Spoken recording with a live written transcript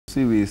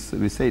See, we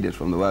said it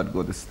from the word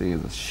go, this thing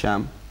is a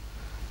sham.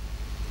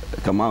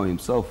 Kamau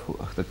himself,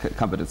 the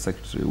cabinet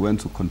secretary,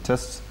 went to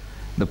contest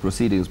the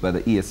proceedings by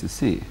the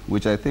ESCC,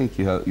 which I think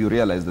you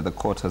realize that the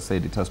court has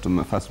said it has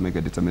to first make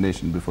a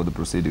determination before the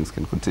proceedings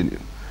can continue.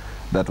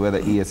 That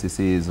whether ESCC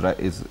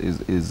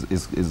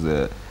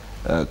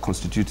is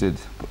constituted,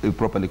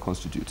 properly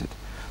constituted.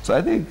 So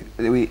I think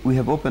we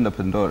have opened up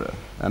Pandora,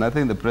 and I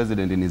think the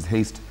president, in his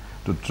haste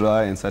to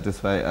try and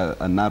satisfy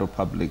a narrow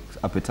public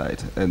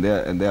appetite and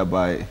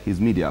thereby his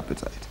media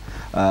appetite,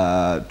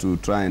 to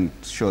try and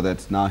show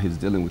that now he's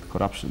dealing with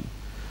corruption,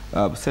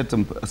 set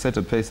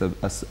a pace, a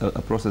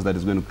process that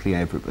is going to clear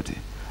everybody,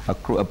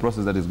 a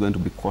process that is going to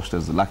be quashed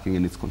as lacking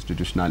in its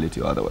constitutionality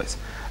or otherwise.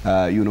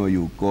 You know,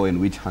 you go and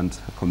witch hunt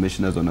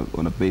commissioners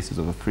on a basis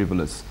of a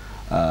frivolous,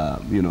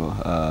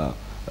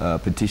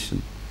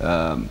 petition.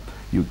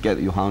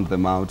 You hound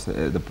them out.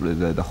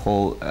 The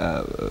whole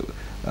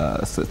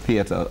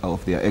theater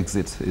of their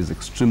exit is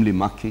extremely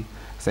murky,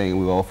 saying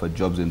we were offered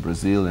jobs in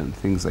Brazil and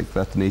things like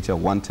that nature.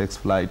 One takes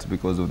flight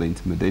because of the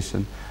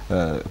intimidation,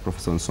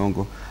 Professor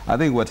Nsongo. I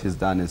think what he's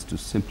done is to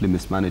simply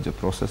mismanage a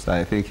process.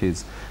 I think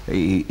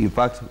in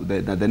fact,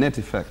 the net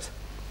effect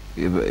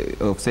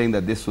of saying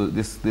that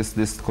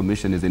this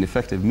commission is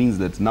ineffective means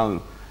that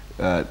now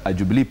a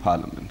Jubilee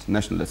Parliament,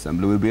 National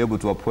Assembly, will be able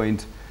to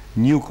appoint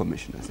new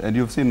commissioners. And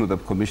you've seen with the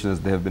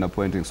commissioners they have been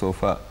appointing so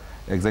far,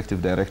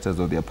 executive directors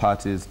of their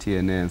parties,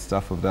 TNA and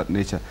stuff of that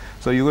nature.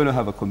 So you're going to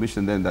have a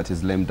commission then that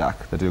is lame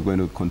duck, that you're going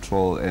to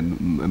control and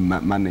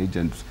manage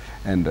and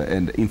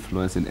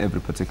influence in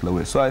every particular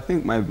way. So I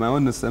think my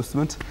honest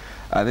estimate,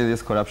 I think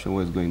this corruption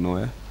war is going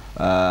nowhere.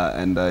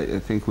 And I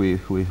think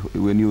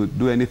when you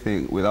do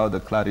anything without the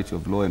clarity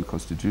of law and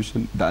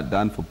constitution, that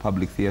done for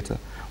public theatre,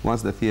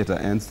 once the theatre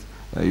ends,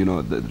 you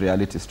know, the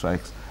reality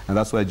strikes. And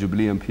that's why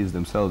Jubilee MPs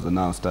themselves are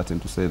now starting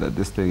to say that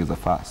this thing is a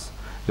farce,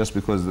 just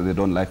because they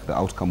don't like the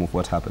outcome of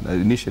what happened.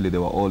 Initially, they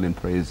were all in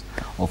praise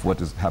of what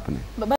is happening.